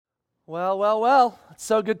Well. It's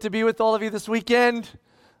so good to be with all of you this weekend.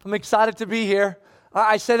 I'm excited to be here.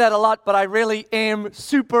 I say that a lot, but I really am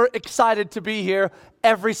super excited to be here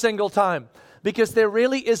every single time. Because there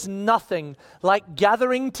really is nothing like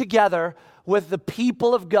gathering together with the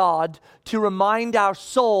people of God to remind our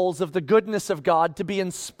souls of the goodness of God, to be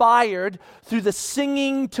inspired through the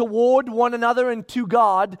singing toward one another and to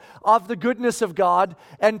God of the goodness of God,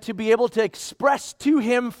 and to be able to express to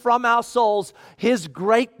Him from our souls His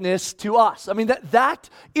greatness to us. I mean, that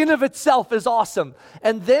in of itself is awesome.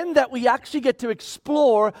 And then that we actually get to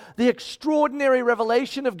explore the extraordinary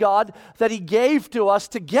revelation of God that He gave to us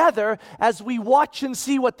together as we watch and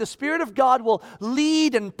see what the Spirit of God will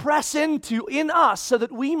lead and press into in us so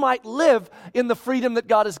that we might live in the freedom that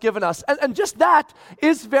God has given us. And just that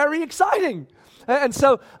is very exciting. And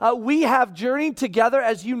so we have journeyed together,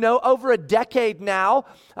 as you know, over a decade now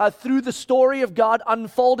through the story of God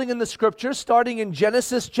unfolding in the Scriptures, starting in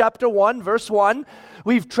Genesis chapter 1, verse 1.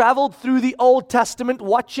 We've traveled through the Old Testament,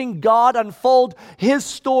 watching God unfold His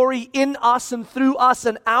story in us and through us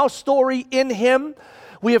and our story in Him.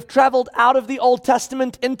 We have traveled out of the Old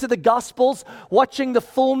Testament into the Gospels, watching the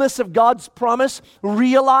fullness of God's promise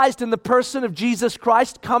realized in the person of Jesus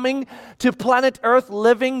Christ, coming to planet Earth,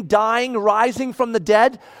 living, dying, rising from the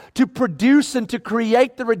dead, to produce and to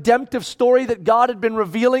create the redemptive story that God had been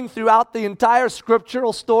revealing throughout the entire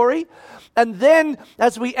scriptural story. And then,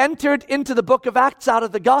 as we entered into the book of Acts out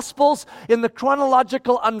of the Gospels, in the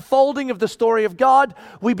chronological unfolding of the story of God,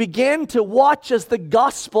 we began to watch as the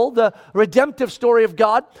gospel, the redemptive story of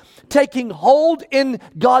God, taking hold in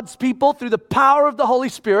God's people through the power of the Holy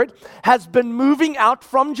Spirit, has been moving out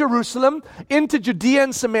from Jerusalem into Judea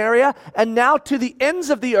and Samaria, and now to the ends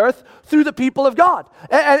of the earth through the people of God.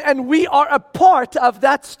 And we are a part of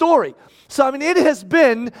that story. So, I mean, it has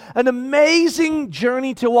been an amazing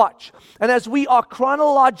journey to watch. And as we are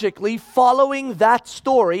chronologically following that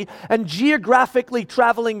story and geographically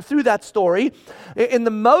traveling through that story, in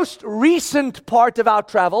the most recent part of our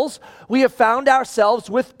travels, we have found ourselves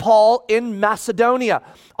with Paul in Macedonia,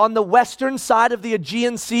 on the western side of the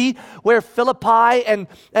Aegean Sea, where Philippi and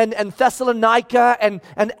Thessalonica and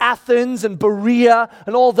Athens and Berea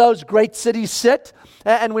and all those great cities sit.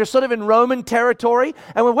 And we're sort of in Roman territory.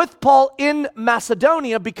 And we're with Paul in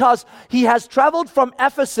Macedonia because he has traveled from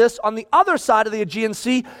Ephesus on the other side of the Aegean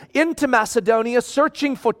Sea into Macedonia,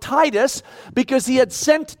 searching for Titus, because he had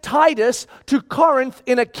sent Titus to Corinth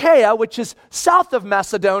in Achaia, which is south of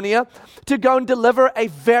Macedonia, to go and deliver a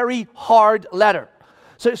very hard letter.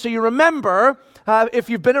 So you remember, if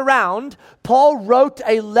you've been around, Paul wrote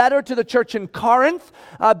a letter to the church in Corinth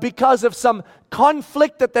because of some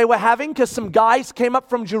conflict that they were having, because some guys came up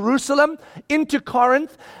from Jerusalem into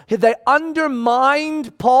Corinth. They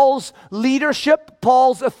undermined Paul's leadership,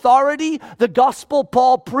 Paul's authority, the gospel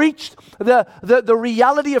Paul preached, the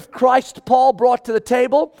reality of Christ Paul brought to the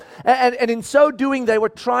table. And in so doing, they were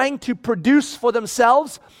trying to produce for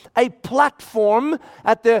themselves a platform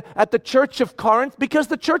at the church of Corinth, because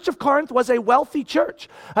the church of Corinth was a wealthy church.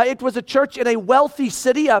 It was a church in a wealthy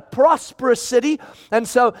city, a prosperous city. And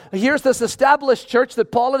so here's this established church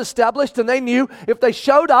that Paul had established, and they knew if they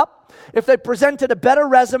showed up, if they presented a better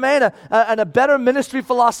resume and a better ministry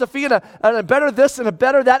philosophy and a better this and a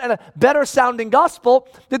better that and a better sounding gospel,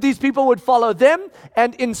 that these people would follow them,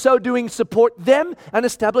 and in so doing support them and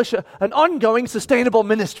establish an ongoing sustainable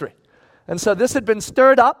ministry. And so this had been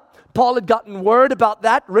stirred up. Paul had gotten word about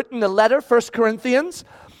that, written a letter, 1 Corinthians.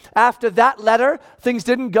 After that letter, things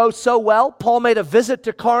didn't go so well. Paul made a visit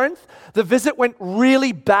to Corinth. The visit went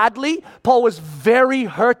really badly. Paul was very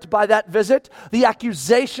hurt by that visit. The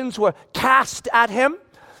accusations were cast at him.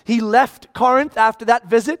 He left Corinth after that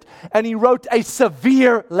visit, and he wrote a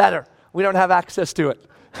severe letter. We don't have access to it.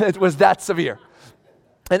 It was that severe.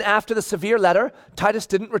 And after the severe letter, Titus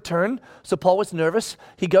didn't return, so Paul was nervous.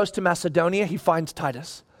 He goes to Macedonia. He finds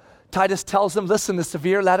Titus. Titus tells him, listen, the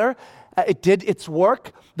severe letter, it did its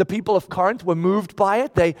work. The people of Corinth were moved by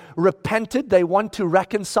it. They repented. They want to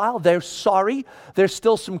reconcile. They're sorry. There's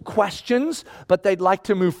still some questions, but they'd like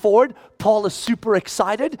to move forward. Paul is super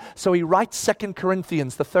excited, so he writes 2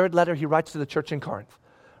 Corinthians, the third letter he writes to the church in Corinth.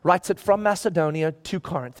 Writes it from Macedonia to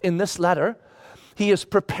Corinth. In this letter, he is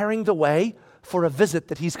preparing the way for a visit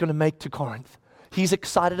that he's going to make to Corinth. He's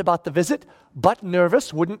excited about the visit, but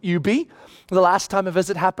nervous, wouldn't you be? The last time a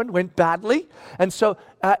visit happened went badly. And so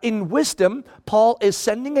in wisdom, Paul is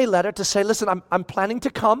sending a letter to say, listen, I'm planning to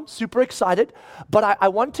come, super excited, but I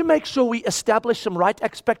want to make sure we establish some right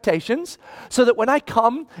expectations so that when I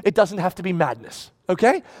come, it doesn't have to be madness,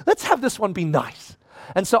 okay? Let's have this one be nice.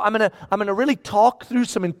 And so I'm gonna really talk through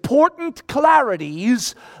some important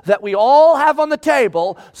clarities that we all have on the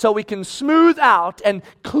table so we can smooth out and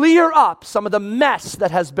clear up some of the mess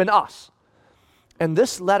that has been us. And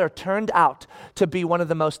this letter turned out to be one of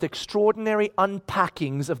the most extraordinary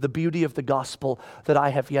unpackings of the beauty of the gospel that I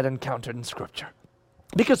have yet encountered in Scripture.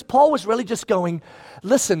 Because Paul was really just going,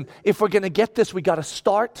 listen, if we're going to get this, we got to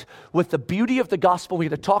start with the beauty of the gospel. We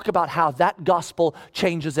got to talk about how that gospel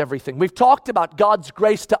changes everything. We've talked about God's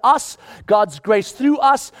grace to us, God's grace through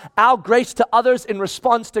us, our grace to others in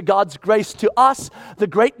response to God's grace to us, the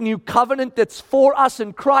great new covenant that's for us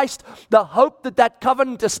in Christ, the hope that that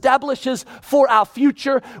covenant establishes for our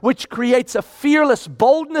future, which creates a fearless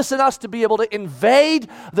boldness in us to be able to invade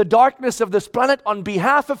the darkness of this planet on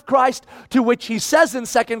behalf of Christ, to which he says in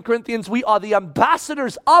 2 Corinthians, we are the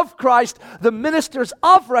ambassadors of Christ, the ministers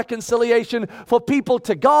of reconciliation for people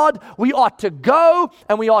to God. We ought to go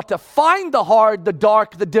and we ought to find the hard, the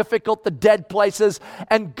dark, the difficult, the dead places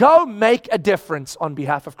and go make a difference on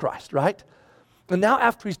behalf of Christ, right? And now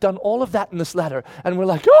after he's done all of that in this letter, and we're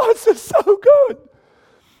like, oh, this is so good.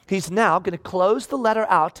 He's now going to close the letter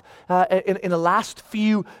out in the last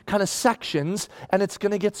few kind of sections, and it's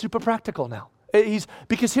going to get super practical now.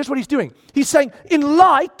 Because here's what he's doing. He's saying, in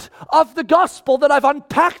light of the gospel that I've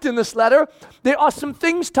unpacked in this letter, there are some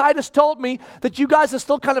things Titus told me that you guys are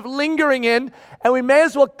still kind of lingering in, and we may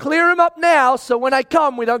as well clear them up now so when I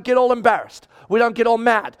come, we don't get all embarrassed. We don't get all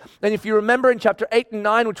mad. And if you remember in chapter 8 and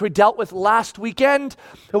 9, which we dealt with last weekend,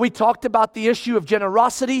 we talked about the issue of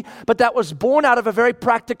generosity, but that was born out of a very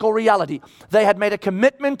practical reality. They had made a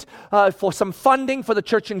commitment for some funding for the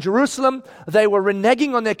church in Jerusalem. They were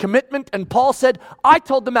reneging on their commitment, and Paul said, I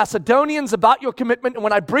told the Macedonians about your commitment, and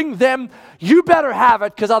when I bring them, you better have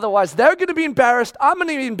it, because otherwise they're going to be embarrassed, I'm going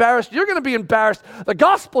to be embarrassed, you're going to be embarrassed, the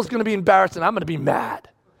gospel's going to be embarrassed, and I'm going to be mad.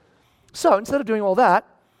 So instead of doing all that,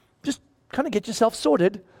 just kind of get yourself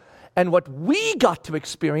sorted. And what we got to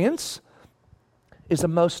experience is a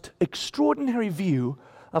most extraordinary view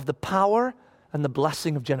of the power and the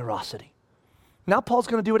blessing of generosity. Now Paul's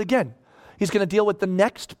going to do it again. He's going to deal with the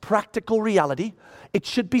next practical reality. It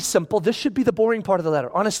should be simple. This should be the boring part of the letter.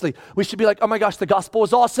 Honestly, we should be like, oh my gosh, the gospel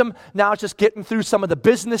is awesome. Now it's just getting through some of the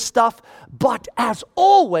business stuff. But as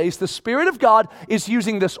always, the Spirit of God is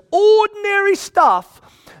using this ordinary stuff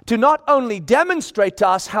to not only demonstrate to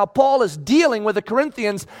us how Paul is dealing with the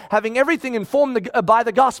Corinthians, having everything informed by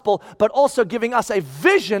the gospel, but also giving us a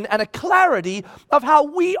vision and a clarity of how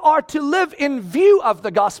we are to live in view of the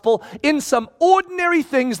gospel in some ordinary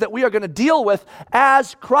things that we are going to deal with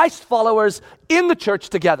as Christ followers in the church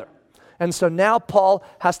together. And so now Paul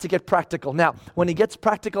has to get practical. Now, when he gets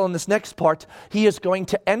practical in this next part, he is going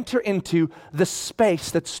to enter into the space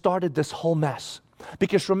that started this whole mess.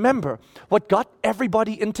 Because remember, what got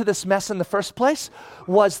everybody into this mess in the first place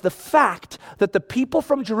was the fact that the people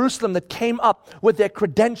from Jerusalem that came up with their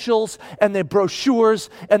credentials and their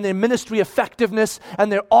brochures and their ministry effectiveness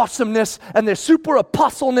and their awesomeness and their super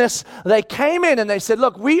apostleness, they came in and they said,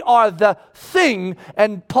 look, we are the thing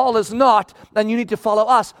and Paul is not, and you need to follow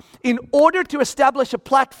us. In order to establish a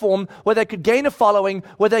platform where they could gain a following,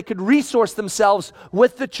 where they could resource themselves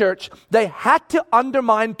with the church, they had to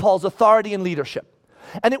undermine Paul's authority and leadership.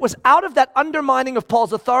 And it was out of that undermining of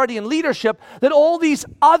Paul's authority and leadership that all these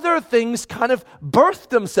other things kind of birthed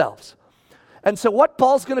themselves. And so what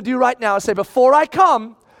Paul's going to do right now is say, before I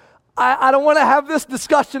come, I don't want to have this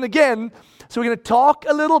discussion again. So we're going to talk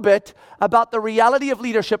a little bit about the reality of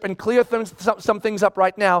leadership and clear some things up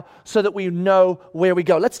right now so that we know where we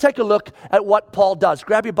go. Let's take a look at what Paul does.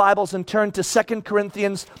 Grab your Bibles and turn to 2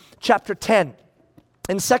 Corinthians chapter 10.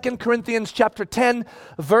 In 2 Corinthians chapter 10,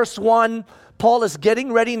 verse 1, Paul is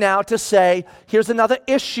getting ready now to say, here's another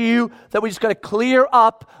issue that we just got to clear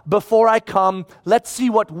up before I come. Let's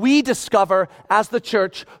see what we discover as the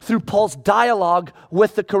church through Paul's dialogue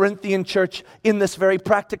with the Corinthian church in this very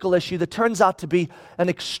practical issue that turns out to be an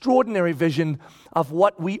extraordinary vision of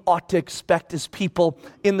what we ought to expect as people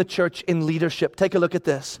in the church in leadership. Take a look at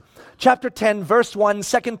this. Chapter 10, verse 1,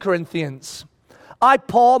 2 Corinthians. I,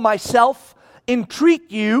 Paul, myself,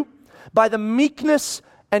 entreat you by the meekness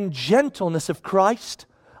and gentleness of Christ,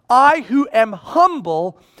 I who am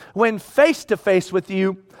humble when face to face with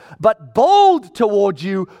you, but bold toward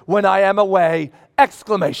you when I am away!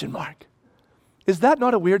 Exclamation mark. Is that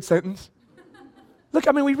not a weird sentence? Look,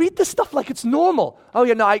 I mean, we read this stuff like it's normal. Oh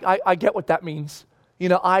yeah, no, I get what that means. You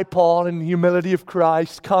know, I, Paul, in the humility of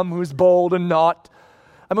Christ, come who's bold and not.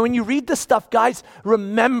 I mean, when you read this stuff, guys,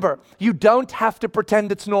 remember, you don't have to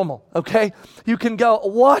pretend it's normal, okay? You can go,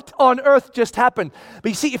 what on earth just happened? But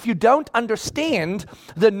you see, if you don't understand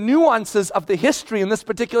the nuances of the history in this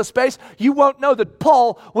particular space, you won't know that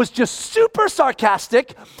Paul was just super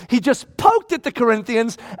sarcastic. He just poked at the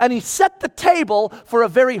Corinthians, and he set the table for a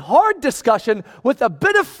very hard discussion with a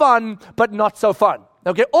bit of fun, but not so fun.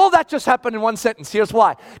 Okay, all that just happened in one sentence. Here's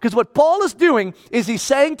why. Because what Paul is doing is he's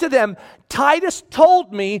saying to them, Titus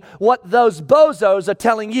told me what those bozos are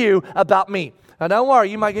telling you about me. Now, don't worry,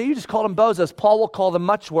 you might go, you just call them bozos. Paul will call them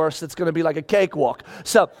much worse. It's going to be like a cakewalk.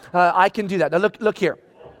 So I can do that. Now, look here.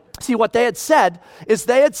 See, what they had said is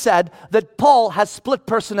they had said that Paul has split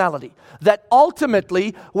personality. That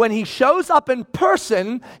ultimately, when he shows up in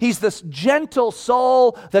person, he's this gentle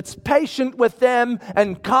soul that's patient with them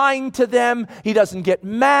and kind to them. He doesn't get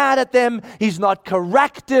mad at them. He's not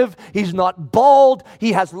corrective. He's not bold.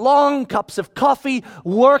 He has long cups of coffee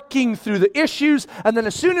working through the issues. And then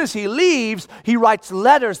as soon as he leaves, he writes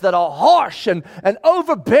letters that are harsh and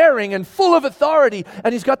overbearing and full of authority.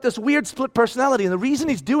 And he's got this weird split personality. And the reason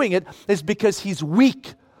he's doing it is because he's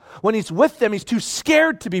weak. When he's with them, he's too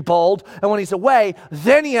scared to be bold. And when he's away,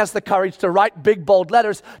 then he has the courage to write big, bold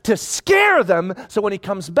letters to scare them. So when he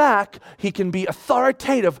comes back, he can be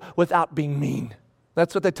authoritative without being mean.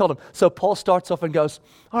 That's what they told him. So Paul starts off and goes,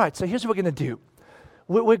 all right, so here's what we're going to do.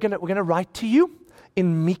 We're going to write to you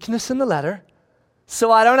in meekness in the letter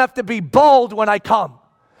so I don't have to be bold when I come.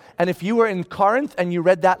 And if you were in Corinth and you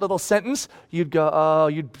read that little sentence, you'd go, oh,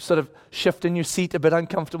 you'd sort of shift in your seat a bit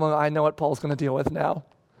uncomfortable. I know what Paul's going to deal with now.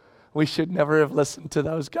 We should never have listened to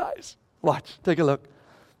those guys. Watch, take a look.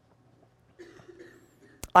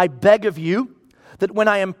 I beg of you that when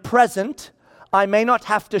I am present, I may not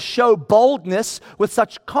have to show boldness with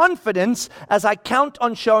such confidence as I count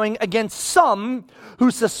on showing against some who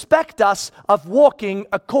suspect us of walking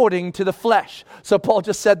according to the flesh. So Paul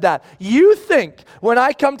just said that. You think when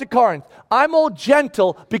I come to Corinth, I'm all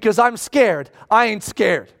gentle because I'm scared. I ain't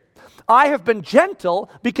scared. I have been gentle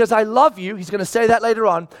because I love you. He's going to say that later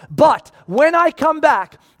on. But when I come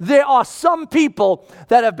back, there are some people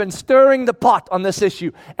that have been stirring the pot on this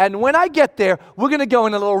issue. And when I get there, we're going to go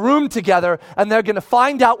in a little room together and they're going to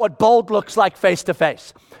find out what bold looks like face to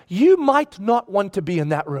face. You might not want to be in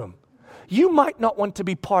that room. You might not want to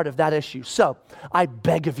be part of that issue. So I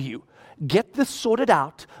beg of you, get this sorted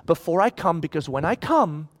out before I come, because when I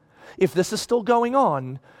come, if this is still going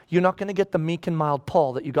on, you're not going to get the meek and mild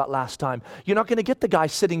Paul that you got last time. You're not going to get the guy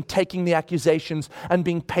sitting, taking the accusations and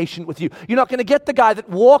being patient with you. You're not going to get the guy that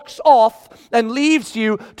walks off and leaves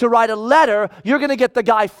you to write a letter. You're going to get the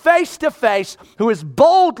guy face to face who is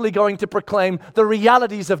boldly going to proclaim the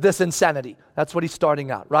realities of this insanity. That's what he's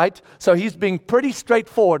starting out, right? So he's being pretty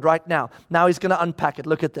straightforward right now. Now he's going to unpack it.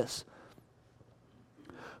 Look at this.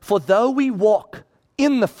 For though we walk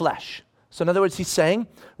in the flesh, so in other words, he's saying,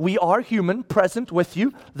 we are human, present with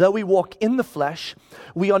you, though we walk in the flesh.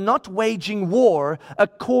 We are not waging war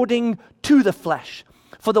according to the flesh.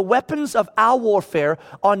 For the weapons of our warfare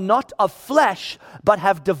are not of flesh, but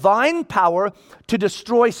have divine power to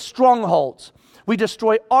destroy strongholds. We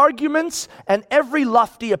destroy arguments and every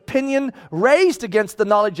lofty opinion raised against the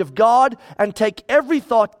knowledge of God, and take every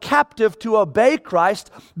thought captive to obey Christ,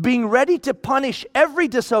 being ready to punish every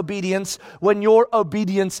disobedience when your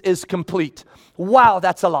obedience is complete. Wow,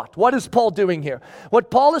 that's a lot. What is Paul doing here? What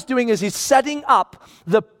Paul is doing is he's setting up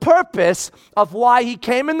the purpose of why he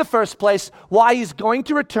came in the first place, why he's going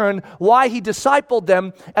to return, why he discipled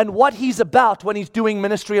them, and what he's about when he's doing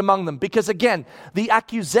ministry among them. Because again, the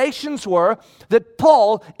accusations were that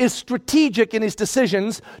Paul is strategic in his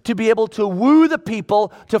decisions to be able to woo the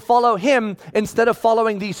people to follow him instead of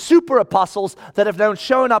following these super apostles that have now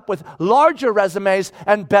shown up with larger resumes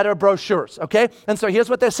and better brochures, okay? And so here's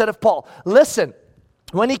what they said of Paul. Listen,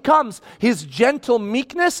 when he comes, his gentle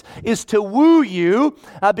meekness is to woo you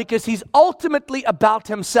because he's ultimately about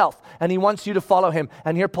himself and he wants you to follow him.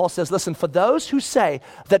 And here Paul says, listen, for those who say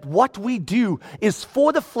that what we do is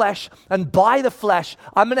for the flesh and by the flesh,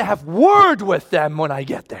 I'm going to have word with them when I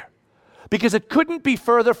get there. Because it couldn't be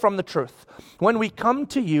further from the truth. When we come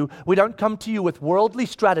to you, we don't come to you with worldly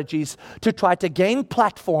strategies to try to gain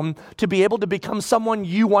platform to be able to become someone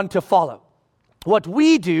you want to follow. What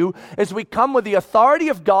we do is we come with the authority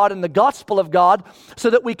of God and the gospel of God so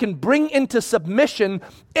that we can bring into submission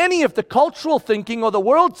any of the cultural thinking or the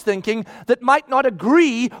world's thinking that might not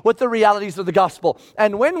agree with the realities of the gospel.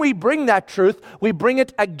 And when we bring that truth, we bring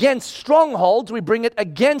it against strongholds, we bring it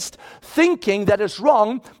against thinking that is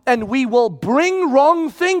wrong, and we will bring wrong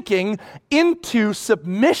thinking into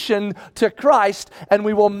submission to Christ, and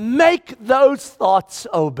we will make those thoughts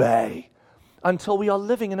obey. until we are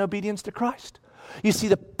living in obedience to Christ. You see,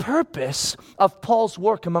 the purpose of Paul's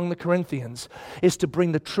work among the Corinthians is to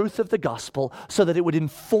bring the truth of the gospel so that it would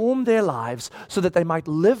inform their lives, so that they might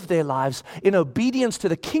live their lives in obedience to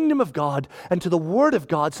the kingdom of God and to the word of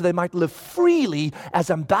God, so they might live freely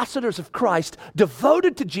as ambassadors of Christ,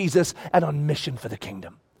 devoted to Jesus and on mission for the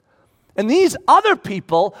kingdom. And these other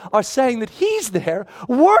people are saying that he's there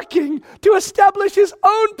working to establish his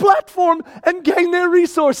own platform and gain their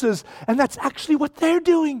resources. And that's actually what they're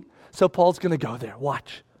doing. So Paul's going to go there.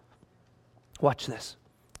 Watch. Watch this.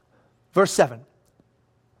 Verse 7.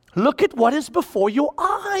 Look at what is before your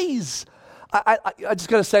eyes. I just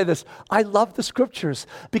got to say this. I love the scriptures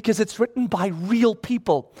because it's written by real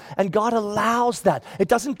people. And God allows that. It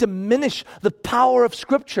doesn't diminish the power of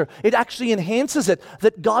scripture. It actually enhances it.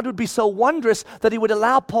 That God would be so wondrous that he would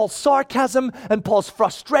allow Paul's sarcasm and Paul's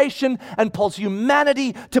frustration and Paul's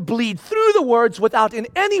humanity to bleed through the words without in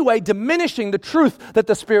any way diminishing the truth that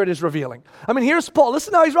the Spirit is revealing. I mean, here's Paul.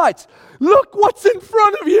 Listen how he writes. Look what's in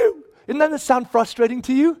front of you. Doesn't that sound frustrating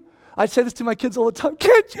to you? I say this to my kids all the time.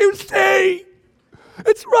 Can't you see?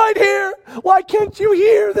 It's right here. Why can't you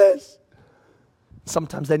hear this?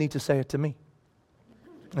 Sometimes they need to say it to me.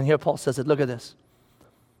 And here Paul says it. Look at this.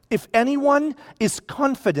 If anyone is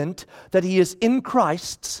confident that he is in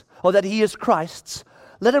Christ's, or that he is Christ's,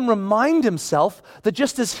 let him remind himself that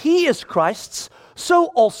just as he is Christ's, so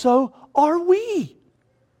also are we.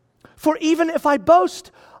 For even if I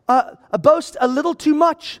boast a little too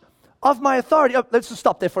much of my authority. Oh, let's just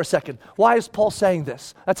stop there for a second. Why is Paul saying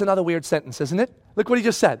this? That's another weird sentence, isn't it? Look what he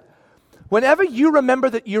just said. Whenever you remember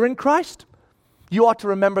that you're in Christ, you ought to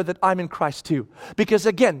remember that I'm in Christ too. Because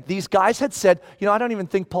again, these guys had said, I don't even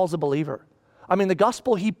think Paul's a believer. I mean, the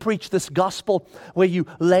gospel he preached, this gospel where you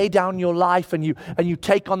lay down your life and you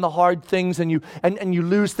take on the hard things and you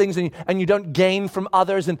lose things and you don't gain from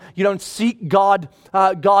others and you don't seek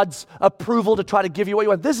God's approval to try to give you what you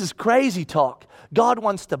want. This is crazy talk. God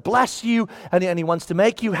wants to bless you and he wants to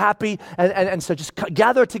make you happy. And so just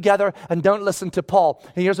gather together and don't listen to Paul.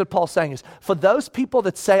 And here's what Paul's saying is, for those people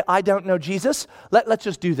that say, I don't know Jesus, let's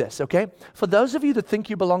just do this, okay? For those of you that think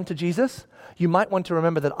you belong to Jesus, you might want to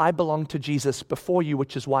remember that I belong to Jesus before you,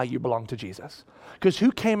 which is why you belong to Jesus. Because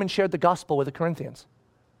who came and shared the gospel with the Corinthians?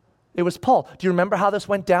 It was Paul. Do you remember how this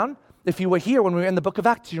went down? If you were here when we were in the book of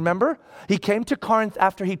Acts, do you remember? He came to Corinth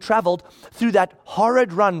after he traveled through that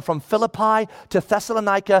horrid run from Philippi to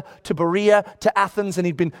Thessalonica to Berea to Athens, and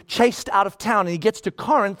he'd been chased out of town. And he gets to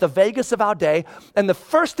Corinth, the Vegas of our day, and the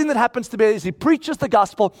first thing that happens to be is he preaches the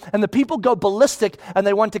gospel, and the people go ballistic, and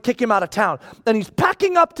they want to kick him out of town. And he's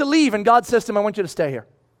packing up to leave, and God says to him, I want you to stay here.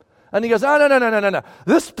 And he goes, oh, no.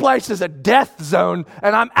 This place is a death zone,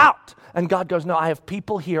 and I'm out. And God goes, no, I have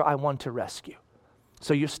people here I want to rescue.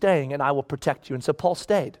 So you're staying and I will protect you. And so Paul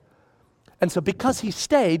stayed. And so because he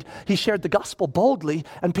stayed, he shared the gospel boldly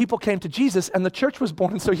and people came to Jesus and the church was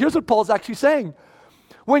born. And so here's what Paul's actually saying.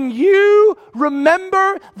 When you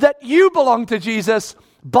remember that you belong to Jesus,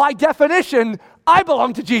 by definition, I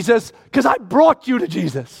belong to Jesus because I brought you to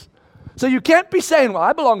Jesus. So you can't be saying, well,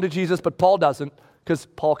 I belong to Jesus, but Paul doesn't because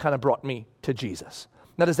Paul kind of brought me to Jesus.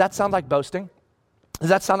 Now, does that sound like boasting? Does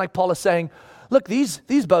that sound like Paul is saying, look, these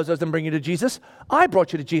bozos didn't bring you to Jesus. I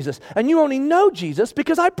brought you to Jesus. And you only know Jesus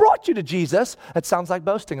because I brought you to Jesus. It sounds like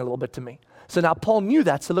boasting a little bit to me. So now Paul knew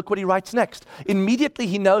that, so look what he writes next. Immediately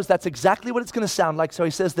he knows that's exactly what it's going to sound like, so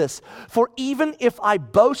he says this. For even if I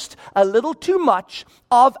boast a little too much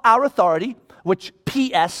of our authority, which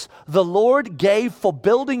P.S. the Lord gave for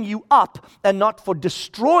building you up and not for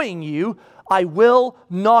destroying you, I will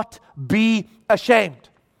not be ashamed.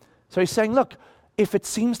 So he's saying, look, if it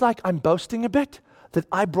seems like I'm boasting a bit, that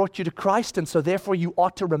I brought you to Christ, and so therefore you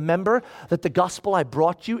ought to remember that the gospel I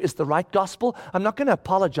brought you is the right gospel, I'm not going to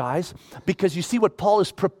apologize, because you see what Paul is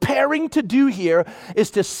preparing to do here is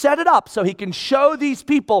to set it up so he can show these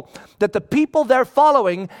people that the people they're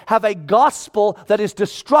following have a gospel that is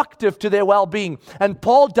destructive to their well-being. And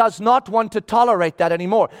Paul does not want to tolerate that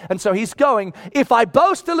anymore. And so he's going, if I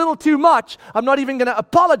boast a little too much, I'm not even going to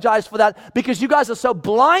apologize for that, because you guys are so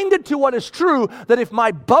blinded to what is true that if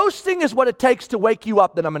my boasting is what it takes to wake you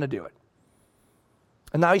up, then I'm going to do it.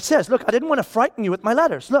 And now he says, look, I didn't want to frighten you with my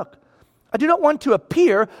letters. Look, I do not want to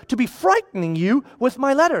appear to be frightening you with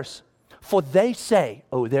my letters. For they say,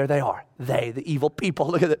 oh, there they are. They, the evil people,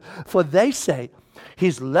 look at it. For they say,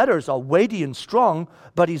 his letters are weighty and strong,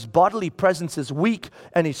 but his bodily presence is weak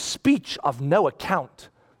and his speech of no account.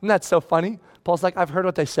 Isn't that so funny? Paul's like, I've heard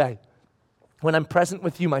what they say. When I'm present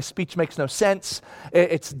with you, my speech makes no sense.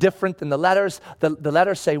 It's different than the letters. The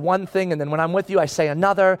letters say one thing, and then when I'm with you, I say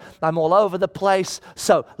another. I'm all over the place.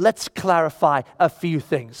 So let's clarify a few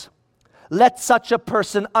things. let such a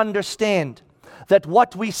person understand that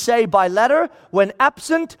what we say by letter, when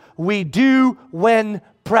absent, we do when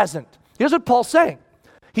present. Here's what Paul's saying.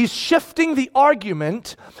 He's shifting the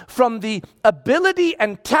argument from the ability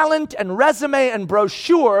and talent and resume and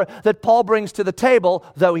brochure that Paul brings to the table,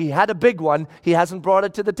 though he had a big one, he hasn't brought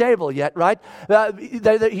it to the table yet, right?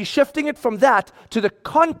 He's shifting it from that to the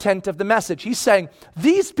content of the message. He's saying,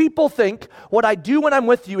 these people think what I do when I'm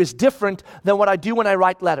with you is different than what I do when I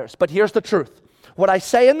write letters. But here's the truth. What I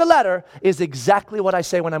say in the letter is exactly what I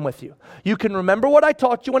say when I'm with you. You can remember what I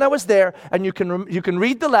taught you when I was there, and you can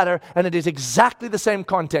read the letter, and it is exactly the same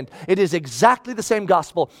content. It is exactly the same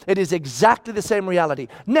gospel. It is exactly the same reality.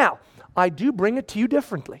 Now, I do bring it to you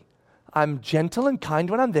differently. I'm gentle and kind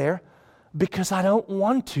when I'm there because I don't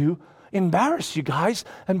want to embarrass you guys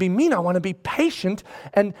and be mean. I want to be patient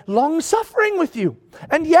and long-suffering with you.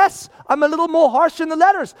 And yes, I'm a little more harsh in the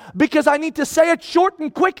letters because I need to say it short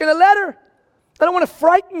and quick in a letter. I don't want to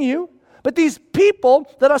frighten you, but these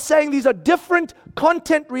people that are saying these are different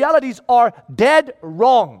content realities are dead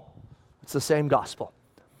wrong. It's the same gospel.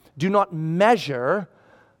 Do not measure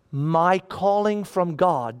my calling from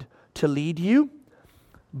God to lead you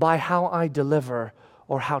by how I deliver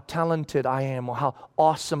or how talented I am or how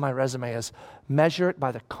awesome my resume is. Measure it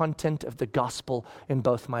by the content of the gospel in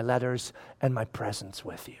both my letters and my presence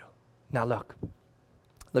with you. Now look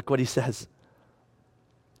what he says.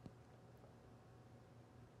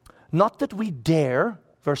 Not that we dare,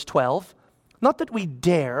 verse 12, not that we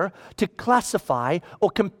dare to classify or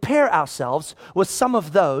compare ourselves with some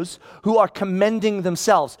of those who are commending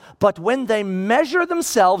themselves, but when they measure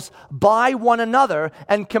themselves by one another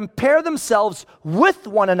and compare themselves with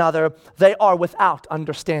one another, they are without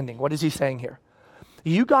understanding. What is he saying here?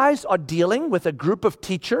 You guys are dealing with a group of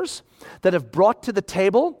teachers that have brought to the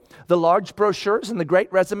table the large brochures and the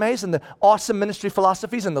great resumes and the awesome ministry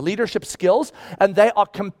philosophies and the leadership skills, and they are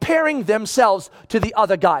comparing themselves to the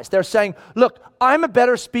other guys. They're saying, look, I'm a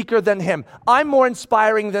better speaker than him. I'm more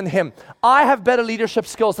inspiring than him. I have better leadership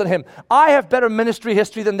skills than him. I have better ministry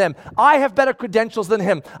history than them. I have better credentials than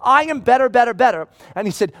him. I am better, better, better. And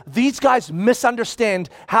he said, these guys misunderstand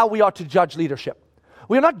how we are to judge leadership.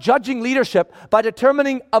 We are not judging leadership by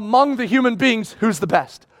determining among the human beings who's the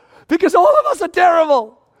best. Because all of us are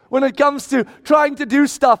terrible when it comes to trying to do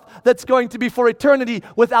stuff that's going to be for eternity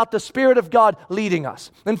without the Spirit of God leading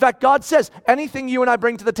us. In fact, God says anything you and I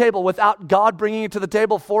bring to the table without God bringing it to the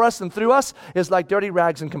table for us and through us is like dirty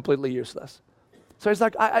rags and completely useless. So he's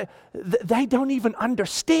like, they don't even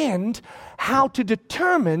understand how to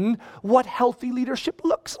determine what healthy leadership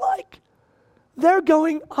looks like. They're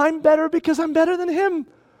going, I'm better because I'm better than him.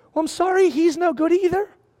 Well, I'm sorry, he's no good either.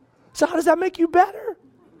 So how does that make you better?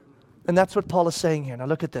 And that's what Paul is saying here. Now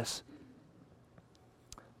look at this.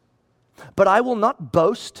 But I will not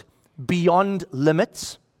boast beyond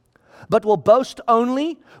limits, but will boast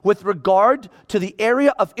only with regard to the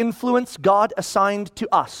area of influence God assigned to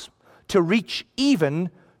us, to reach even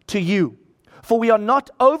to you. For we are not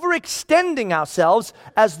overextending ourselves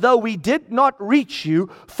as though we did not reach you,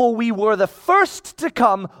 for we were the first to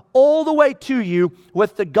come all the way to you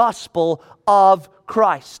with the gospel of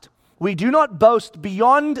Christ. We do not boast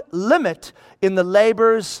beyond limit in the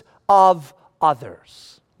labors of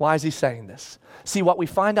others. Why is he saying this? See, what we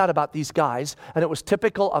find out about these guys, and it was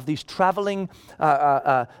typical of these traveling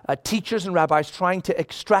teachers and rabbis trying to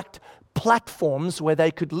extract platforms where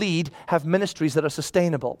they could lead, have ministries that are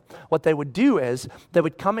sustainable. What they would do is they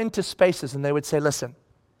would come into spaces and they would say, listen,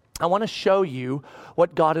 I want to show you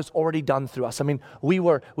what God has already done through us. I mean, we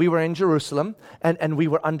were in Jerusalem and we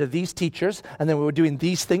were under these teachers, and then we were doing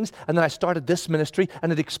these things, and then I started this ministry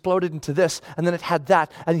and it exploded into this, and then it had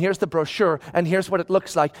that, and here's the brochure, and here's what it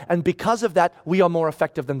looks like, and because of that, we are more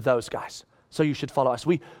effective than those guys. So you should follow us.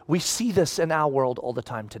 We see this in our world all the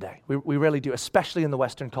time today. We really do, especially in the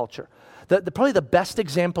Western culture. Probably the best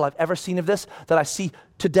example I've ever seen of this that I see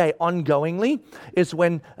today ongoingly is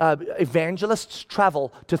when evangelists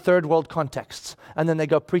travel to third world contexts, and then they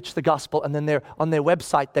go preach the gospel, and then on their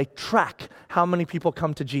website they track how many people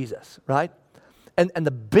come to Jesus, right? And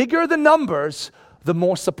the bigger the numbers, the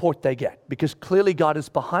more support they get, because clearly God is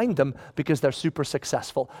behind them because they're super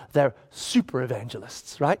successful. They're super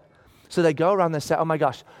evangelists, right? So they go around and say, oh my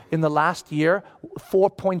gosh, in the last year,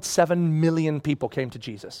 4.7 million people came to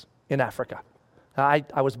Jesus in Africa. I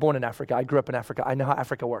was born in Africa. I grew up in Africa. I know how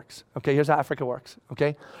Africa works. Okay, here's how Africa works.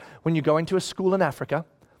 Okay, when you go into a school in Africa,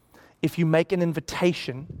 if you make an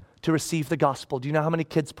invitation to receive the gospel, do you know how many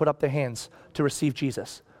kids put up their hands to receive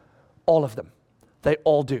Jesus? All of them. They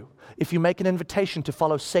all do. If you make an invitation to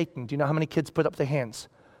follow Satan, do you know how many kids put up their hands?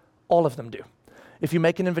 All of them do. if you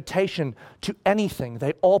make an invitation to anything,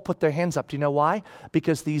 they all put their hands up. Do you know why?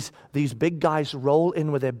 Because these big guys roll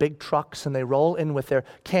in with their big trucks, and they roll in with their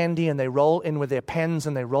candy, and they roll in with their pens,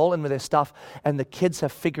 and they roll in with their stuff, and the kids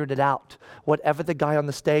have figured it out. Whatever the guy on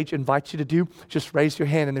the stage invites you to do, just raise your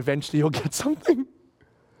hand and eventually you'll get something.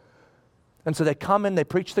 And so they come in, they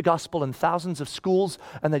preach the gospel in thousands of schools,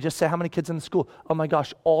 and they just say, how many kids in the school? Oh my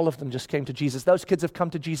gosh, all of them just came to Jesus. Those kids have come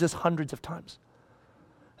to Jesus hundreds of times.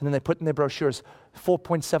 And then they put in their brochures,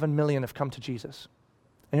 4.7 million have come to Jesus.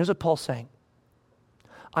 And here's what Paul's saying.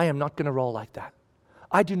 I am not going to roll like that.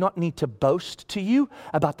 I do not need to boast to you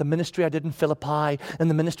about the ministry I did in Philippi, and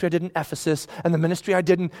the ministry I did in Ephesus, and the ministry I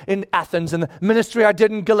did in Athens, and the ministry I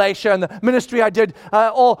did in Galatia, and the ministry I did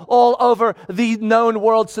all over the known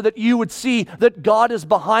world, so that you would see that God is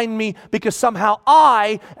behind me because somehow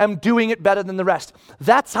I am doing it better than the rest.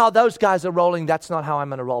 That's how those guys are rolling. That's not how I'm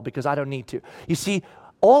going to roll, because I don't need to. You see,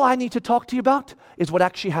 all I need to talk to you about is what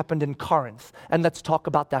actually happened in Corinth. And let's talk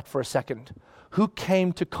about that for a second. Who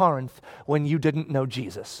came to Corinth when you didn't know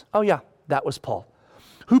Jesus? Oh yeah, that was Paul.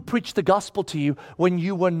 Who preached the gospel to you when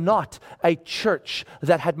you were not a church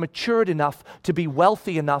that had matured enough to be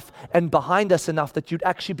wealthy enough and behind us enough that you'd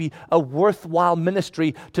actually be a worthwhile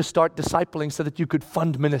ministry to start discipling so that you could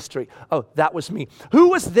fund ministry? Oh, that was me. Who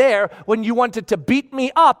was there when you wanted to beat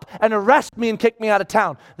me up and arrest me and kick me out of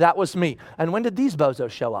town? That was me. And when did these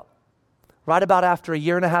bozos show up? Right about after a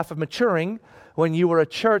year and a half of maturing, when you were a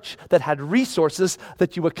church that had resources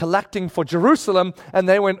that you were collecting for Jerusalem, and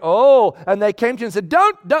they went, oh, and they came to you and said,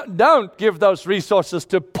 don't give those resources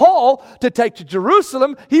to Paul to take to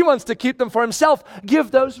Jerusalem. He wants to keep them for himself.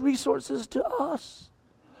 Give those resources to us.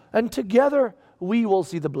 And together we will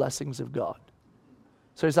see the blessings of God.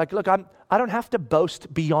 So he's like, look, I don't have to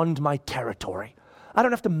boast beyond my territory. I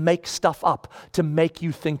don't have to make stuff up to make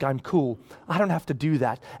you think I'm cool. I don't have to do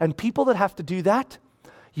that. And people that have to do that,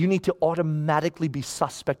 you need to automatically be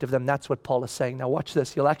suspect of them. That's what Paul is saying. Now watch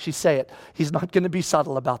this. He'll actually say it. He's not going to be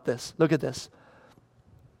subtle about this. Look at this.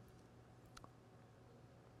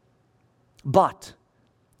 But,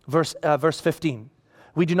 verse 15,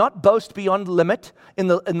 we do not boast beyond limit in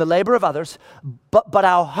the labor of others, but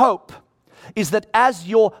our hope is that as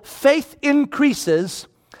your faith increases,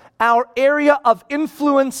 our area of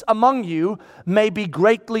influence among you may be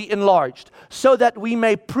greatly enlarged, so that we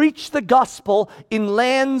may preach the gospel in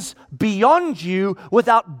lands beyond you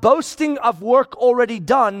without boasting of work already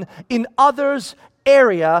done in others'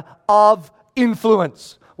 area of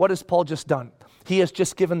influence. What has Paul just done? He has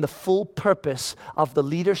just given the full purpose of the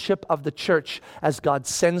leadership of the church as God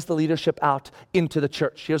sends the leadership out into the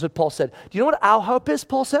church. Here's what Paul said. Do you know what our hope is,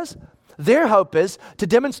 Paul says? Their hope is to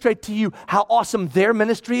demonstrate to you how awesome their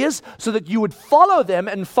ministry is so that you would follow them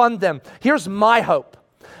and fund them. Here's my hope.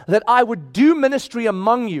 That I would do ministry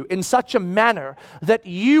among you in such a manner that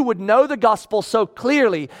you would know the gospel so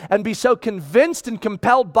clearly and be so convinced and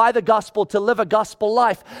compelled by the gospel to live a gospel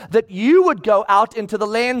life that you would go out into the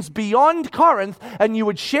lands beyond Corinth and you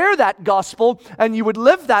would share that gospel and you would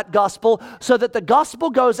live that gospel so that the gospel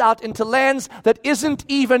goes out into lands that isn't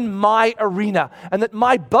even my arena, and that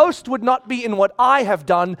my boast would not be in what I have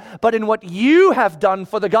done, but in what you have done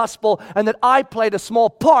for the gospel, and that I played a small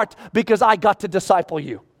part because I got to disciple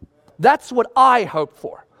you. That's what I hope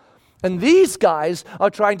for. And these guys are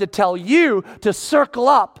trying to tell you to circle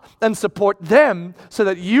up and support them so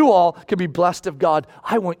that you all can be blessed of God.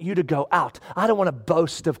 I want you to go out. I don't want to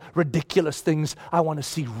boast of ridiculous things. I want to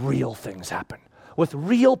see real things happen with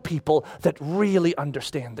real people that really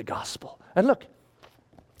understand the gospel. And look,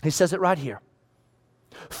 he says it right here.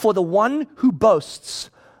 For the one who boasts,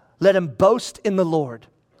 let him boast in the Lord.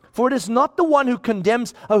 For it is not the one who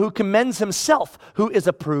condemns or who commends himself who is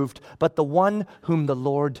approved, but the one whom the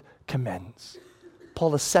Lord commends.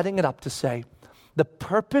 Paul is setting it up to say, the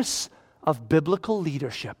purpose of biblical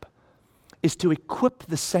leadership is to equip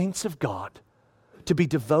the saints of God to be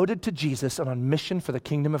devoted to Jesus and on mission for the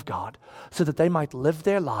kingdom of God, so that they might live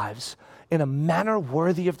their lives in a manner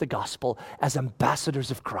worthy of the gospel as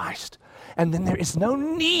ambassadors of Christ. And then there is no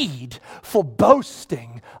need for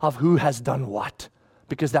boasting of who has done what,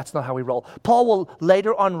 because that's not how we roll. Paul will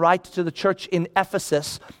later on write to the church in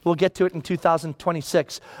Ephesus. We'll get to it in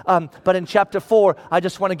 2026. But in chapter 4, I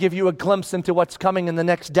just want to give you a glimpse into what's coming in the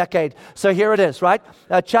next decade. So here it is, right?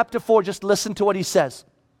 Chapter 4, just listen to what he says.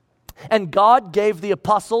 And God gave the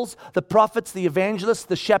apostles, the prophets, the evangelists,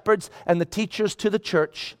 the shepherds, and the teachers to the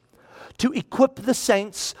church to equip the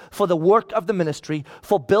saints for the work of the ministry,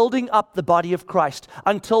 for building up the body of Christ,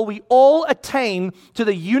 until we all attain to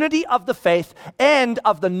the unity of the faith and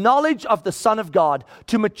of the knowledge of the Son of God,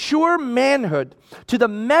 to mature manhood, to the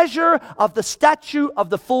measure of the stature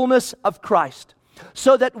of the fullness of Christ,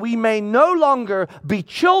 so that we may no longer be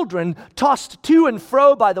children tossed to and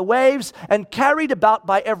fro by the waves and carried about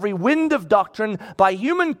by every wind of doctrine, by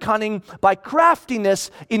human cunning, by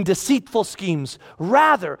craftiness in deceitful schemes.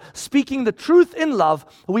 Rather, speaking the truth in love,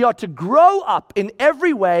 we are to grow up in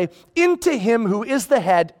every way into Him who is the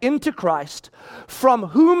head, into Christ, from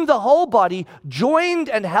whom the whole body, joined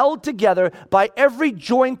and held together by every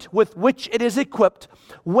joint with which it is equipped,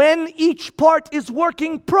 when each part is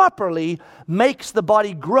working properly, makes the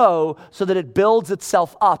body grow so that it builds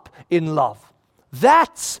itself up in love.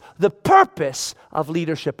 That's the purpose of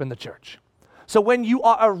leadership in the church. So when you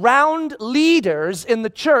are around leaders in the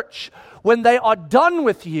church, when they are done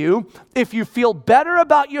with you, if you feel better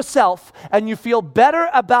about yourself and you feel better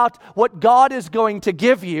about what God is going to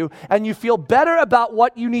give you and you feel better about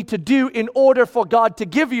what you need to do in order for God to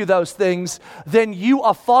give you those things, then you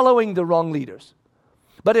are following the wrong leaders.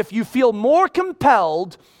 But if you feel more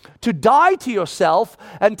compelled to die to yourself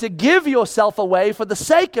and to give yourself away for the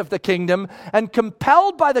sake of the kingdom and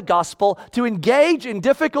compelled by the gospel to engage in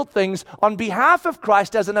difficult things on behalf of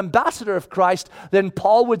Christ as an ambassador of Christ, then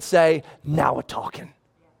Paul would say, now we're talking.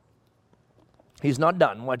 He's not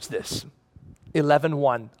done. Watch this.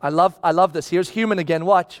 11:1. I love this. Here's human again.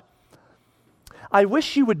 Watch. I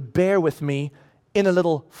wish you would bear with me in a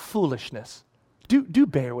little foolishness. Do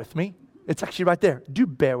bear with me. It's actually right there. Do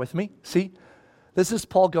bear with me. See? This is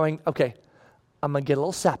Paul going, okay, I'm going to get a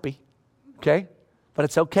little sappy, okay? But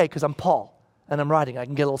it's okay because I'm Paul and I'm writing. I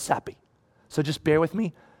can get a little sappy. So just bear with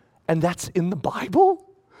me. And that's in the Bible?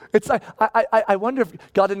 It's like, I wonder if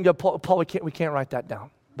God didn't go, Paul, we can't write that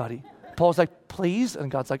down, buddy. Paul's like, please?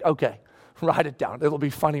 And God's like, okay, write it down. It'll be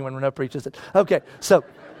funny when Renaud preaches it. Okay, so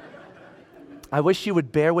I wish you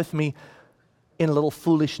would bear with me in a little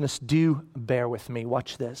foolishness. Do bear with me.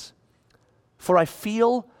 Watch this. For I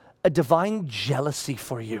feel a divine jealousy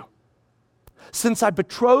for you, since I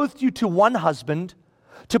betrothed you to one husband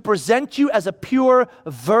to present you as a pure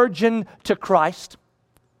virgin to Christ.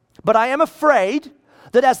 But I am afraid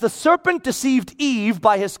that as the serpent deceived Eve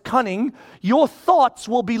by his cunning, your thoughts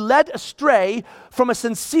will be led astray from a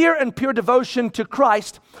sincere and pure devotion to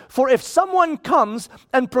Christ. For if someone comes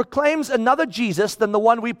and proclaims another Jesus than the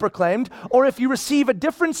one we proclaimed, or if you receive a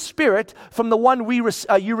different spirit from the one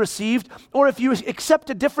you received, or if you accept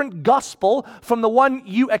a different gospel from the one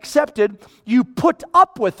you accepted, you put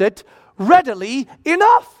up with it readily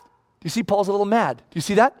enough. Do you see Paul's a little mad? Do you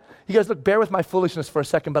see that? He goes, look, bear with my foolishness for a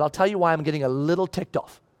second, but I'll tell you why I'm getting a little ticked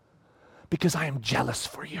off. Because I am jealous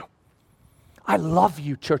for you. I love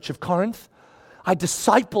you, Church of Corinth. I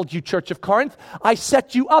discipled you, Church of Corinth. I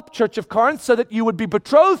set you up, Church of Corinth, so that you would be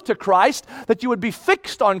betrothed to Christ, that you would be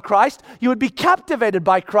fixed on Christ, you would be captivated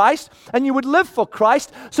by Christ, and you would live for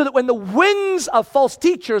Christ, so that when the winds of false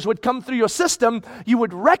teachers would come through your system, you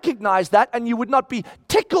would recognize that and you would not be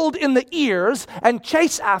tickled in the ears and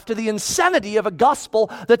chase after the insanity of a gospel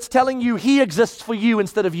that's telling you He exists for you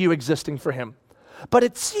instead of you existing for Him. But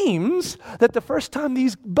it seems that the first time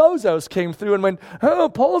these bozos came through and went, oh,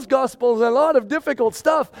 Paul's gospel is a lot of difficult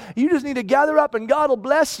stuff. You just need to gather up and God will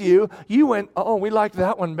bless you. You went, oh, we like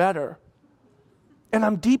that one better. And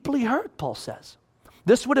I'm deeply hurt, Paul says.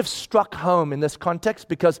 This would have struck home in this context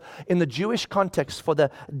because in the Jewish context for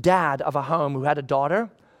the dad of a home who had a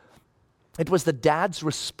daughter, it was the dad's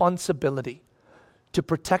responsibility to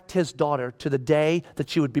protect his daughter to the day that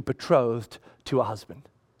she would be betrothed to a husband.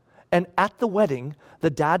 And at the wedding, the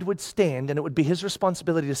dad would stand, and it would be his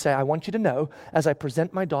responsibility to say, I want you to know, as I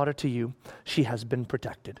present my daughter to you, she has been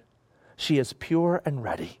protected. She is pure and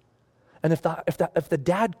ready. And if the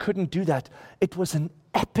dad couldn't do that, it was an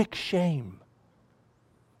epic shame.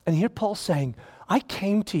 And here Paul's saying, I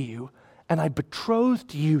came to you, and I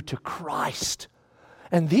betrothed you to Christ.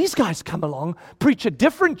 And these guys come along, preach a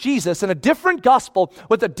different Jesus and a different gospel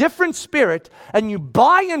with a different spirit, and you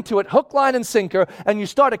buy into it hook, line, and sinker, and you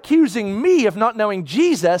start accusing me of not knowing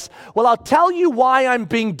Jesus. Well, I'll tell you why I'm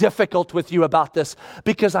being difficult with you about this,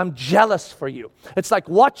 because I'm jealous for you. It's like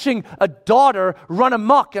watching a daughter run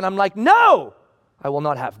amok, and I'm like, no, I will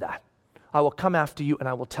not have that. I will come after you, and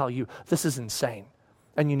I will tell you, this is insane,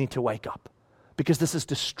 and you need to wake up, because this is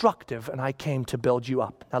destructive, and I came to build you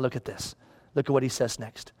up. Now look at this. Look at what he says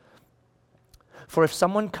next. For if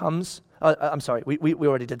someone comes, we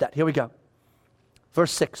already did that. Here we go.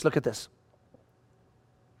 Verse 6, look at this.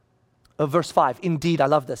 Verse 5, indeed, I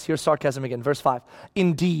love this. Here's sarcasm again. Verse 5,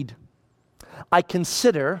 indeed, I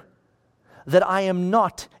consider that I am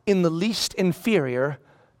not in the least inferior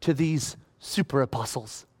to these super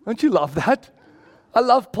apostles. Don't you love that? I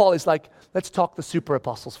love Paul. He's like, let's talk the super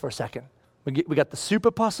apostles for a second. We got the super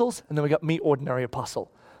apostles, and then we got me, ordinary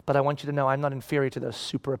apostle. But I want you to know I'm not inferior to those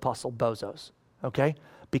super apostle bozos, okay?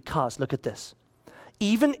 Because, look at this.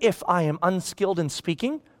 Even if I am unskilled in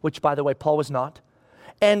speaking, which by the way, Paul was not,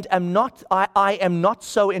 and I am not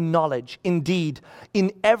so in knowledge. Indeed,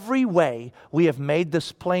 in every way we have made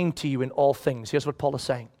this plain to you in all things. Here's what Paul is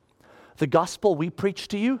saying. The gospel we preach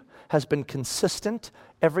to you has been consistent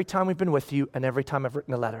every time we've been with you and every time I've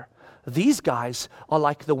written a letter. These guys are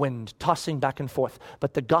like the wind, tossing back and forth.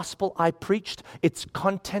 But the gospel I preached, its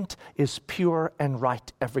content is pure and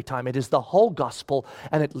right every time. It is the whole gospel,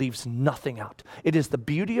 and it leaves nothing out. It is the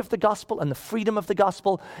beauty of the gospel and the freedom of the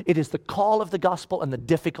gospel. It is the call of the gospel and the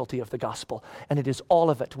difficulty of the gospel. And it is all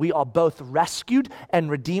of it. We are both rescued and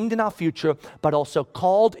redeemed in our future, but also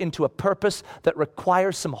called into a purpose that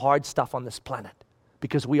requires some hard stuff on this planet.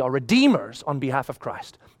 Because we are redeemers on behalf of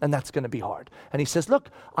Christ. And that's going to be hard. And he says, look,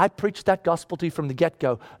 I preached that gospel to you from the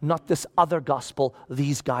get-go, not this other gospel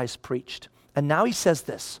these guys preached. And now he says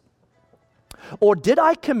this. Or did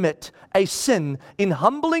I commit a sin in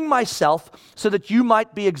humbling myself so that you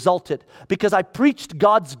might be exalted? Because I preached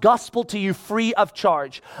God's gospel to you free of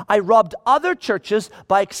charge. I robbed other churches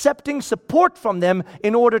by accepting support from them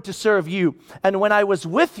in order to serve you. And when I was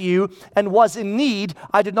with you and was in need,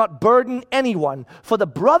 I did not burden anyone. For the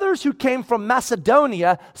brothers who came from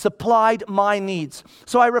Macedonia supplied my needs.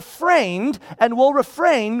 So I refrained and will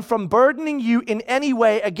refrain from burdening you in any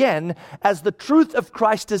way again, as the truth of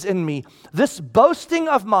Christ is in me. This boasting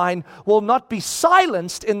of mine will not be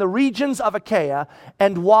silenced in the regions of Achaia.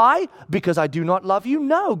 And why? Because I do not love you?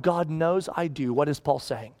 No, God knows I do. What is Paul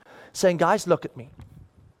saying? Saying, guys, look at me.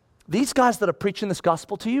 These guys that are preaching this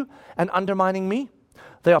gospel to you and undermining me,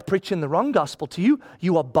 they are preaching the wrong gospel to you.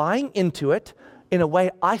 You are buying into it in a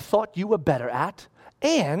way I thought you were better at.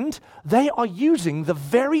 And they are using the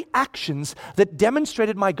very actions that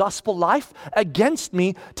demonstrated my gospel life against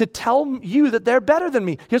me to tell you that they're better than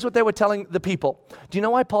me. Here's what they were telling the people. Do you know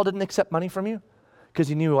why Paul didn't accept money from you? Because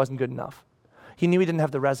he knew he wasn't good enough. He knew he didn't have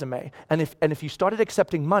the resume. And if you started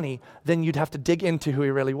accepting money, then you'd have to dig into who he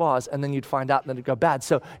really was, and then you'd find out, and then it'd go bad.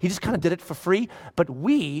 So he just kind of did it for free. But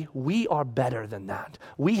we are better than that.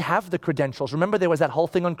 We have the credentials. Remember, there was that whole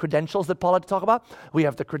thing on credentials that Paul had to talk about? We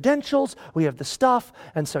have the credentials, we have the stuff,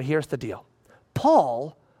 and so here's the deal.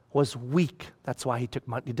 Paul was weak. That's why he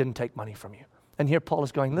didn't take money from you. And here Paul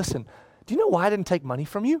is going, listen, do you know why I didn't take money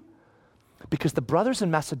from you? Because the brothers in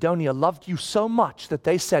Macedonia loved you so much that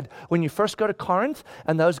they said, when you first go to Corinth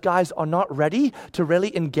and those guys are not ready to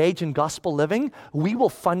really engage in gospel living, we will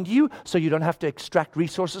fund you so you don't have to extract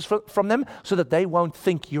resources from them so that they won't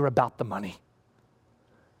think you're about the money.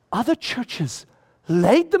 Other churches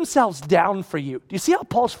laid themselves down for you. Do you see how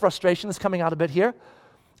Paul's frustration is coming out a bit here?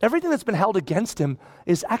 Everything that's been held against him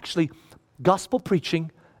is actually gospel preaching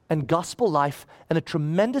and gospel life and a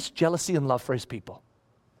tremendous jealousy and love for his people.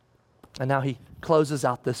 And now he closes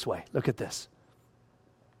out this way. Look at this.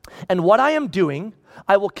 And what I am doing,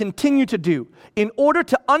 I will continue to do in order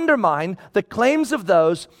to undermine the claims of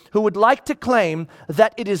those who would like to claim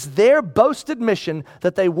that it is their boasted mission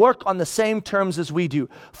that they work on the same terms as we do.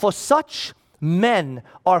 For such men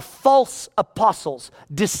are false apostles,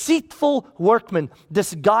 deceitful workmen,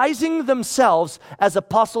 disguising themselves as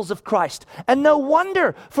apostles of Christ. And no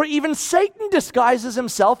wonder, for even Satan disguises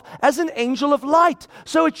himself as an angel of light.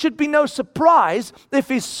 So it should be no surprise if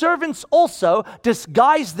his servants also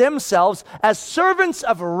disguise themselves as servants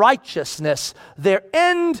of righteousness. Their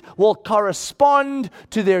end will correspond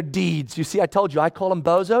to their deeds. You see, I told you, I call them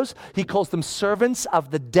bozos. He calls them servants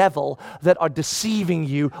of the devil that are deceiving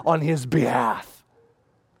you on his behalf.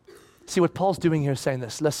 See, what Paul's doing here is saying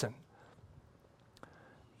this. Listen,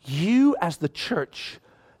 you as the church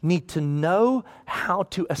need to know how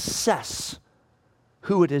to assess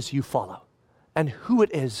who it is you follow and who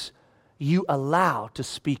it is you allow to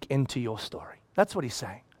speak into your story. That's what he's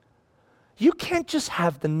saying. You can't just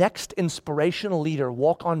have the next inspirational leader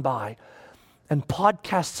walk on by and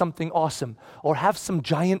podcast something awesome, or have some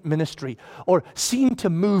giant ministry, or seem to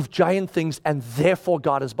move giant things, and therefore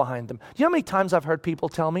God is behind them. Do you know how many times I've heard people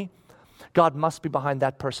tell me, God must be behind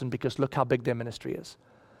that person because look how big their ministry is.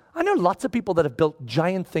 I know lots of people that have built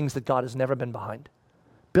giant things that God has never been behind.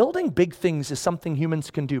 Building big things is something humans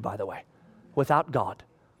can do, by the way, without God.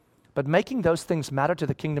 But making those things matter to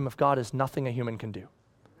the kingdom of God is nothing a human can do.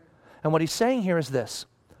 And what he's saying here is this.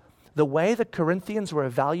 The way the Corinthians were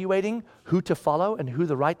evaluating who to follow and who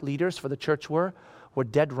the right leaders for the church were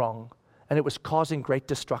dead wrong, and it was causing great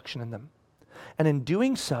destruction in them. And in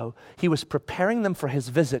doing so, he was preparing them for his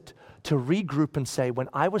visit to regroup and say, when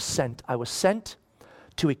I was sent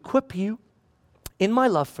to equip you in my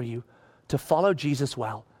love for you to follow Jesus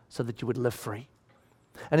well so that you would live free.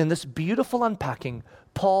 And in this beautiful unpacking,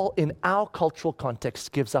 Paul, in our cultural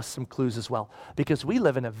context, gives us some clues as well, because we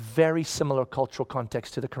live in a very similar cultural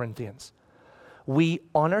context to the Corinthians. We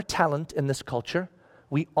honor talent in this culture.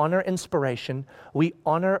 We honor inspiration. We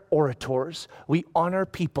honor orators. We honor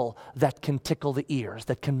people that can tickle the ears,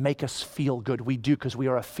 that can make us feel good. We do, because we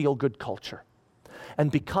are a feel-good culture.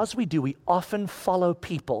 And because we do, we often follow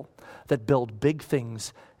people that build big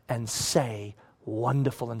things and say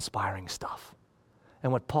wonderful, inspiring stuff.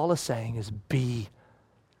 And what Paul is saying is, be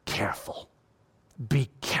careful. Be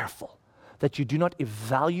careful that you do not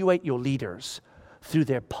evaluate your leaders through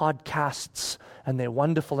their podcasts and their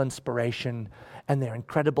wonderful inspiration and their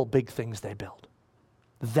incredible big things they build.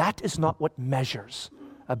 That is not what measures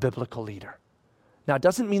a biblical leader. Now, it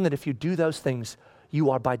doesn't mean that if you do those things, you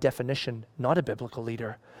are by definition not a biblical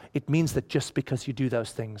leader. It means that just because you do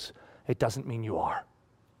those things, it doesn't mean you are.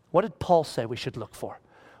 What did Paul say we should look for?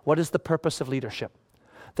 What is the purpose of leadership?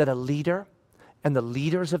 That a leader and the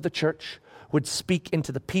leaders of the church would speak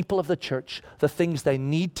into the people of the church the things they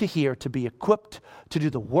need to hear to be equipped to do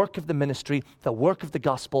the work of the ministry, the work of the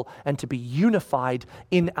gospel, and to be unified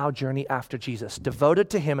in our journey after Jesus, devoted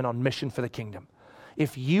to Him and on mission for the kingdom.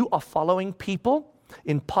 If you are following people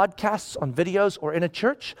in podcasts, on videos, or in a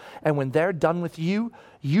church, and when they're done with you,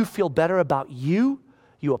 you feel better about you,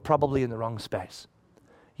 you are probably in the wrong space.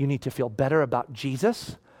 You need to feel better about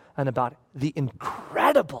Jesus and about the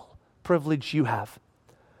incredible privilege you have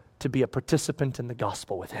to be a participant in the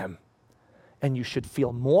gospel with Him. And you should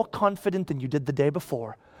feel more confident than you did the day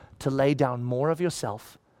before to lay down more of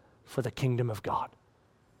yourself for the kingdom of God.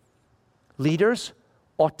 Leaders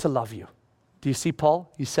ought to love you. Do you see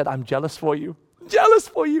Paul? He said, I'm jealous for you. Jealous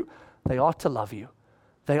for you. They ought to love you.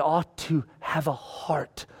 They ought to have a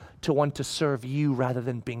heart to want to serve you rather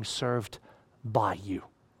than being served by you.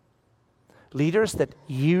 Leaders that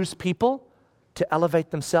use people to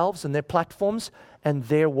elevate themselves and their platforms and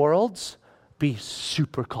their worlds, be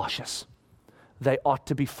super cautious. They ought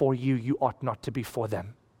to be for you. You ought not to be for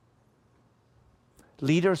them.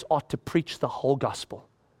 Leaders ought to preach the whole gospel,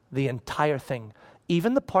 the entire thing,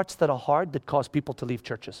 even the parts that are hard that cause people to leave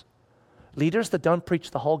churches. Leaders that don't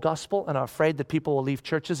preach the whole gospel and are afraid that people will leave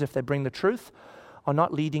churches if they bring the truth are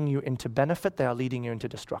not leading you into benefit, they are leading you into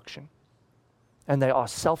destruction. And they are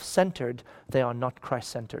self-centered, they are not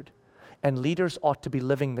Christ-centered. And leaders ought to be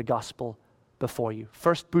living the gospel before you.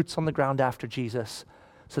 First boots on the ground after Jesus,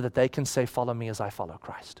 so that they can say, follow me as I follow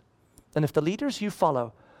Christ. And if the leaders you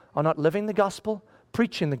follow are not living the gospel,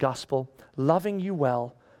 preaching the gospel, loving you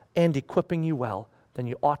well, and equipping you well, then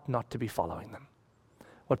you ought not to be following them.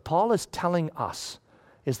 What Paul is telling us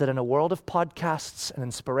is that in a world of podcasts and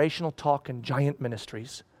inspirational talk and giant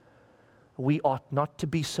ministries, we ought not to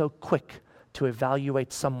be so quick to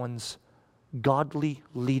evaluate someone's godly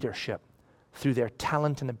leadership through their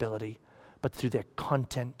talent and ability, but through their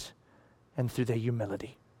content and through their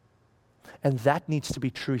humility. And that needs to be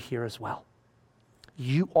true here as well.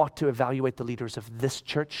 You ought to evaluate the leaders of this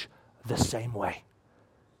church the same way.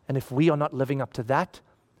 And if we are not living up to that,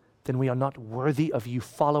 then we are not worthy of you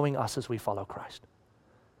following us as we follow Christ.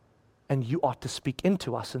 And you ought to speak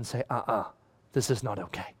into us and say, this is not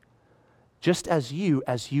okay. Just as you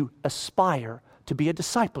aspire to be a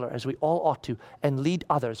discipler, as we all ought to, and lead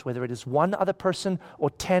others, whether it is one other person or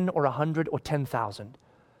 10 or 100 or 10,000,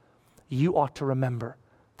 you ought to remember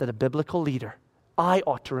that a biblical leader, I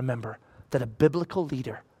ought to remember that a biblical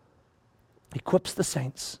leader equips the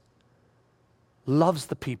saints, loves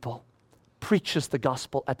the people, preaches the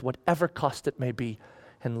gospel at whatever cost it may be,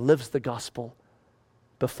 and lives the gospel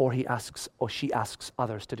before he asks or she asks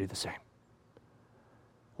others to do the same.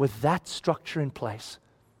 With that structure in place,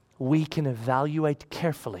 we can evaluate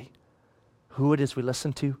carefully who it is we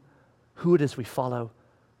listen to, who it is we follow,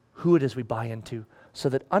 who it is we buy into, so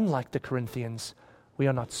that unlike the Corinthians, we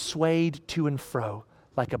are not swayed to and fro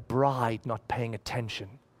like a bride not paying attention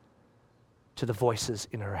to the voices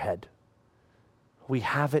in her head. We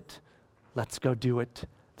have it, let's go do it.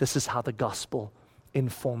 This is how the gospel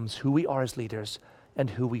informs who we are as leaders and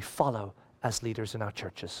who we follow as leaders in our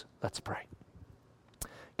churches. Let's pray.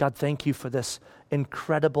 God, thank you for this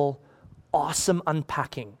incredible, awesome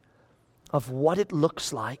unpacking of what it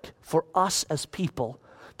looks like for us as people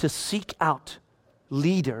to seek out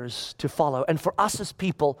leaders to follow, and for us as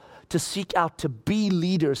people to seek out to be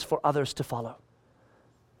leaders for others to follow.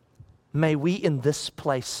 May we in this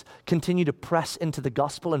place continue to press into the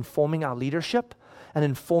gospel, informing our leadership and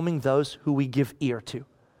informing those who we give ear to.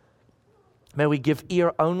 May we give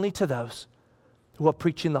ear only to those who are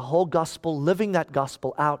preaching the whole gospel, living that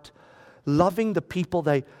gospel out, loving the people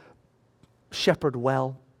they shepherd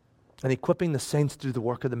well, and equipping the saints to do the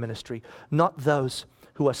work of the ministry, not those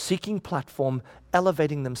who are seeking platform,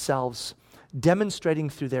 elevating themselves, demonstrating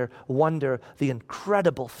through their wonder the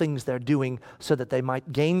incredible things they're doing so that they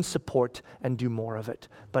might gain support and do more of it.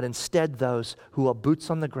 But instead, those who are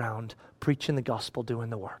boots on the ground, preaching the gospel,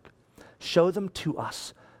 doing the work. Show them to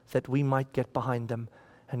us that we might get behind them.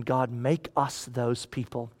 And God, make us those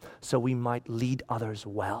people so we might lead others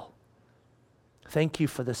well. Thank you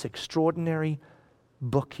for this extraordinary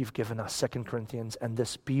book you've given us, 2 Corinthians, and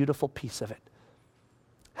this beautiful piece of it.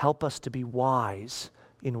 Help us to be wise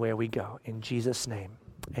in where we go. In Jesus' name,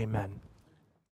 amen.